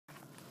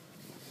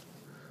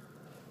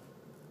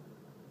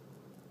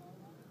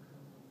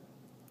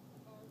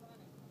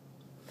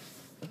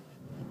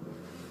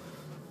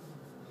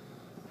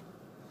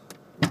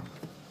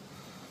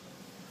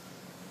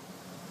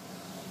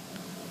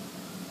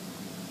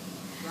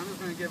I'm just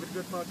going to give it a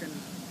good fucking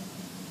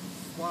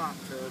swat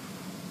to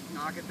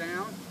knock it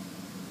down.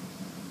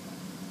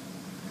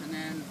 And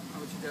then I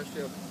would suggest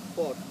you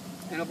look.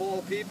 And of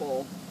all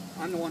people,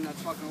 I'm the one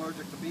that's fucking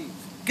allergic to bees.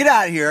 Get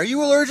out of here. Are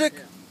you allergic?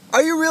 Yeah.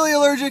 Are you really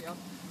allergic? Yep.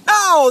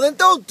 No, then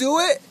don't do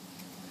it.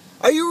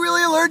 Are you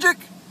really allergic?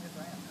 Yes,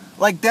 I am.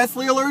 Like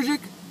deathly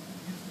allergic?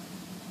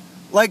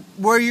 Like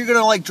where you're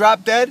gonna like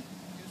drop dead?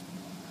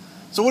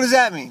 So what does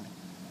that mean?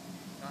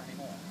 Not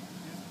anymore.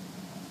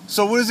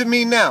 So what does it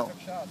mean now? Took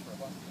shots for a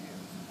bunch of years.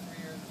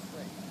 3 years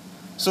straight.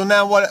 So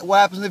now what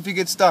happens if you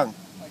get stung?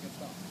 I get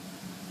stung.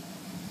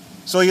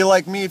 So you're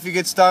like me, if you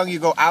get stung, you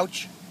go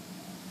ouch?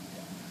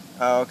 Yeah.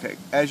 Oh, okay.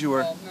 As you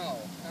were. Well, no,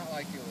 not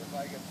like you. If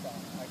I get stung,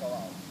 I go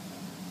out.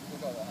 We'll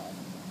go to the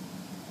hospital.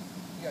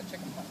 You got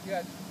chickenpox. You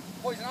got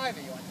poison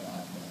ivy, you went to the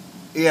hospital.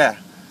 Yeah.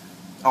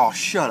 Oh,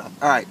 shut up.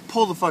 Alright,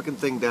 pull the fucking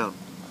thing down.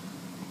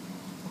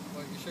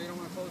 Well, you sure you don't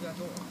want to close that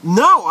door?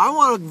 No, I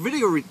want a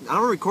video. I want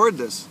to record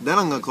this. Then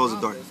I'm gonna close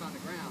the door. It's on the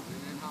ground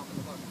and then hop in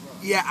the fucking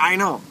truck. Yeah, I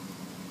know.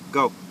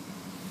 Go.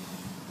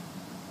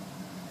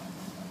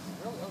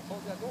 Really? Oh,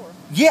 close that door.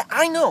 Yeah,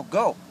 I know.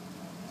 Go.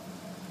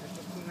 There's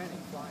just too many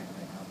flying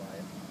right now by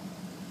it.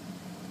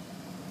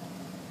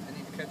 I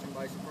need to catch them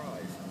by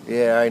surprise.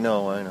 Yeah, I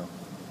know. I know.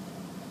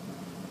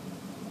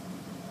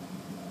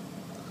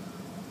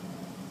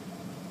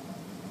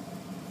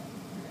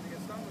 You're gonna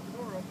get stung with the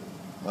door open.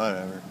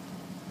 Whatever.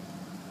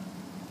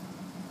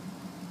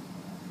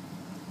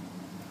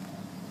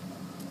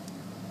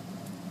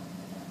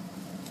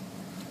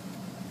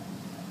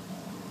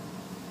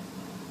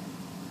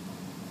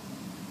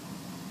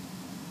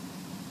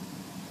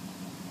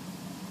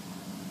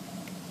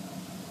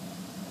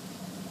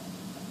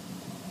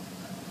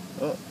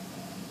 Oh.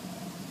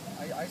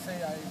 I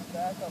say I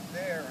back up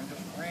there and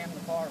just ram the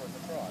car with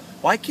the truck.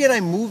 Why can't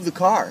I move the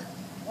car?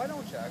 Why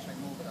don't you actually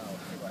move it out?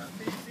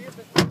 See if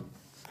it...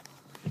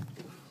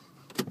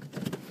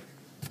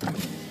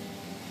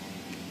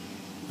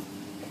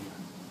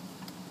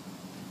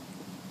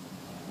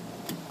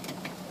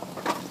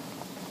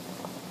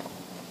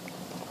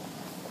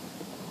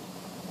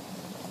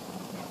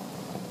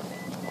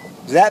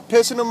 Is that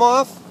pissing him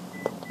off?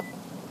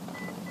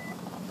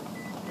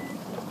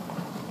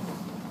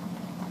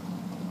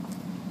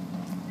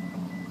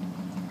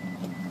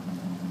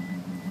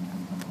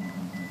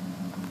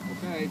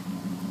 Okay.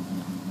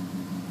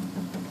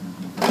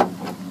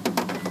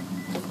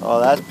 Oh,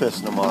 that's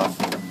pissing him off.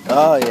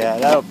 Oh, yeah,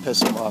 that'll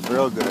piss him off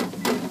real good.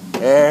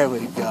 There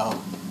we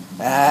go.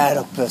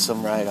 That'll piss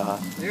him right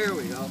off. There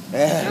we go.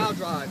 Yeah. Now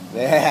drive.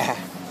 Yeah.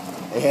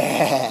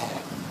 Yeah.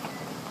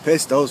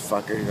 Piss those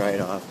fuckers right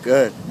off.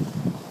 Good.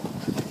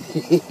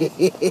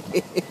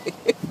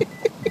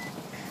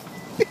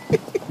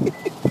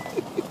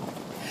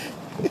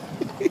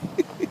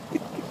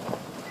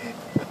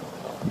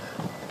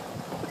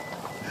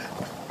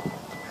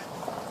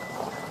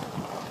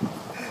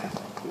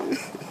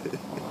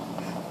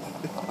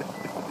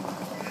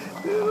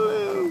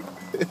 Hello.